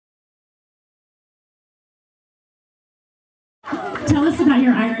Tell us about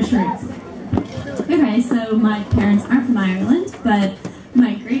your Irish roots. Okay, so my parents aren't from Ireland, but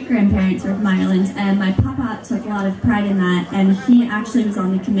my great-grandparents were from Ireland, and my papa took a lot of pride in that, and he actually was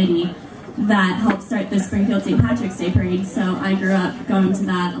on the committee that helped start the Springfield St. Patrick's Day Parade, so I grew up going to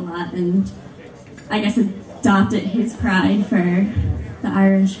that a lot, and I guess adopted his pride for the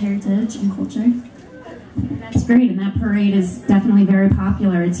Irish heritage and culture. That's great, and that parade is definitely very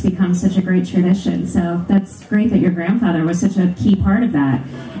popular. It's become such a great tradition, so that's great that your grandfather was such a key part of that.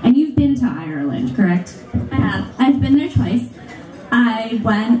 And you've been to Ireland, correct? I have. I've been there twice. I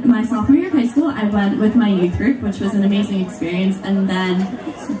went my sophomore year of high school. I went with my youth group, which was an amazing experience, and then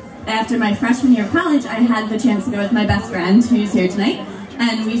after my freshman year of college, I had the chance to go with my best friend, who's here tonight,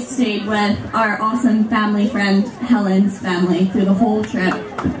 and we stayed with our awesome family friend, Helen's family, through the whole trip.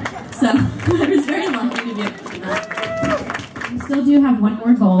 So I was very lucky to be able to do that. You still do have one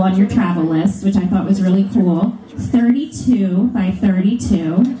more goal on your travel list, which I thought was really cool. 32 by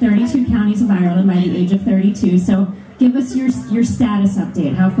 32, 32 counties of Ireland by the age of 32. So give us your status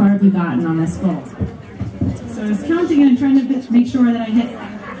update. How far have you gotten on this goal? So I was counting and trying to make sure that I hit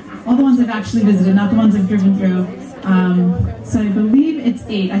all the ones I've actually visited, not the ones I've driven through. So I believe it's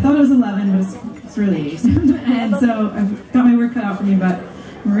 8. I thought it was 11, but it's really 8. And so I've got my work cut out for me, but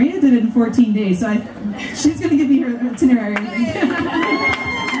Maria did it in 14 days, so she's going to give me her itinerary.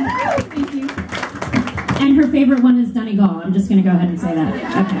 Thank you. And her favorite one is Donegal. I'm just going to go ahead and say that.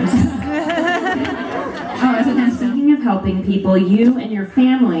 Okay. Speaking of helping people, you and your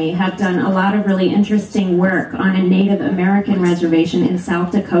family have done a lot of really interesting work on a Native American reservation in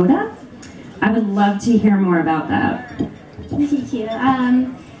South Dakota. I would love to hear more about that. Thank you.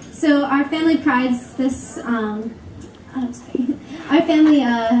 So our family prides this. Our family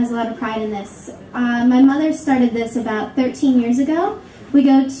has a lot of pride in this. My mother started this about 13 years ago. We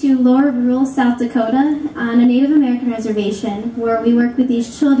go to lower rural South Dakota on a Native American reservation where we work with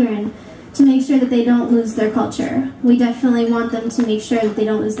these children to make sure that they don't lose their culture. We definitely want them to make sure that they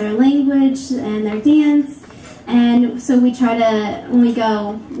don't lose their language and their dance. And so we try to, when we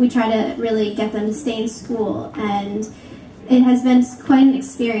go, we try to really get them to stay in school. And it has been quite an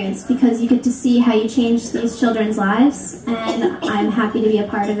experience because you get to see how you change these children's lives, and I'm happy to be a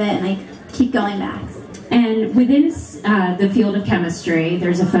part of it, and I keep going back. And within the field of chemistry,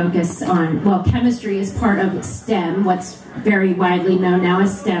 there's a focus on, well, chemistry is part of STEM, what's very widely known now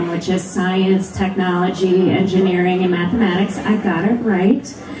as STEM, which is science, technology, engineering, and mathematics. I got it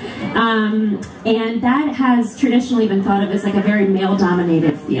right. And that has traditionally been thought of as like a very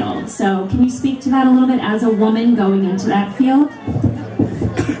male-dominated field. So can you speak to that a little bit as a woman going into that field?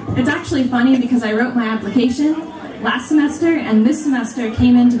 It's actually funny because I wrote my application last semester, and this semester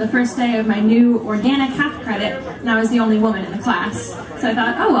came into the first day of my new organic half credit, and I was the only woman in the class. So I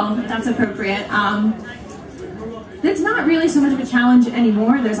thought, oh well, that's appropriate. It's not really so much of a challenge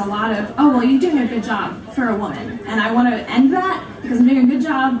anymore. There's a lot of, oh well, you're doing a good job for a woman. And I want to end that because I'm doing a good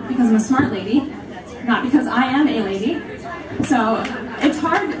job because I'm a smart lady, not because I am a lady. So it's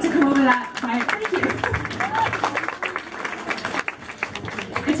hard to come over that by, thank you.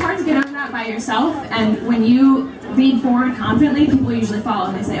 It's hard to get over that by yourself, and when you lead forward confidently, people usually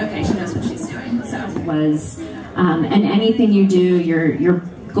follow and they say, okay, she knows what she's doing. So And anything you do, your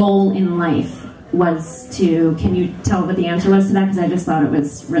goal in life was to, can you tell what the answer was to that? Because I just thought it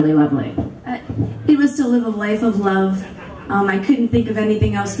was really lovely. It was to live a life of love. I couldn't think of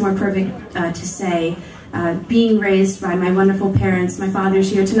anything else more perfect to say. Being raised by my wonderful parents. My father's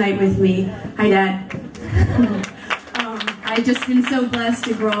here tonight with me. Hi, Dad. I've just been so blessed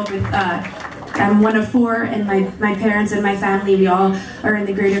to grow up with, I'm one of 4, and my parents and my family, we all are in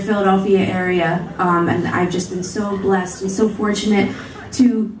the greater Philadelphia area. And I've just been so blessed and so fortunate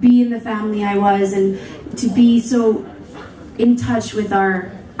to be in the family I was, and to be so in touch with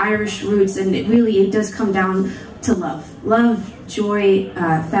our Irish roots. And it does come down to love. Love, joy,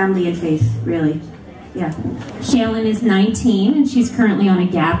 family, and faith, really. Yeah. Shaylin is 19, and she's currently on a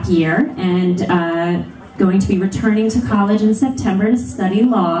gap year, and going to be returning to college in September to study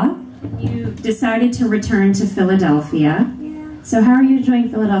law. You decided to return to Philadelphia. Yeah. So how are you enjoying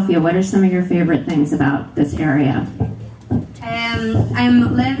Philadelphia? What are some of your favorite things about this area?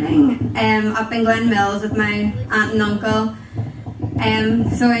 I'm living up in Glen Mills with my aunt and uncle,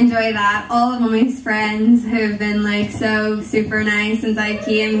 so I enjoy that. All of my friends who've been like so super nice since I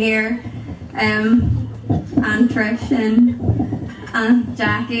came here, Aunt Trish and Aunt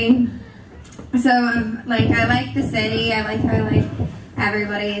Jackie. So I like the city. I like how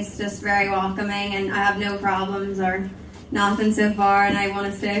everybody is just very welcoming, and I have no problems or nothing so far, and I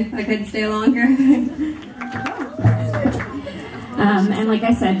want to stay. I could stay longer. And like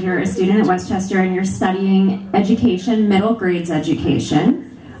I said, you're a student at Westchester and you're studying education, middle grades education.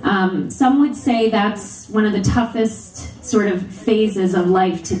 Some would say that's one of the toughest sort of phases of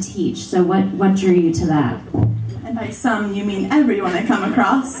life to teach. So what drew you to that? And by some, you mean everyone I come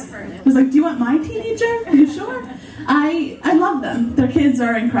across. I was like, do you want my teenager? Are you sure? I love them. Their kids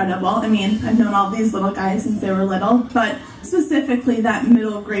are incredible. I mean, I've known all these little guys since they were little, but specifically that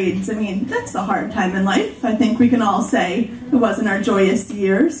middle grades, I mean, that's a hard time in life. I think we can all say it wasn't our joyous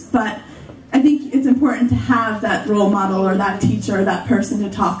years, but I think it's important to have that role model or that teacher or that person to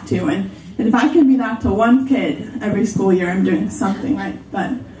talk to. And if I can be that to one kid every school year, I'm doing something right.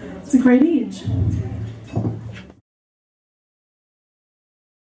 But it's a great age.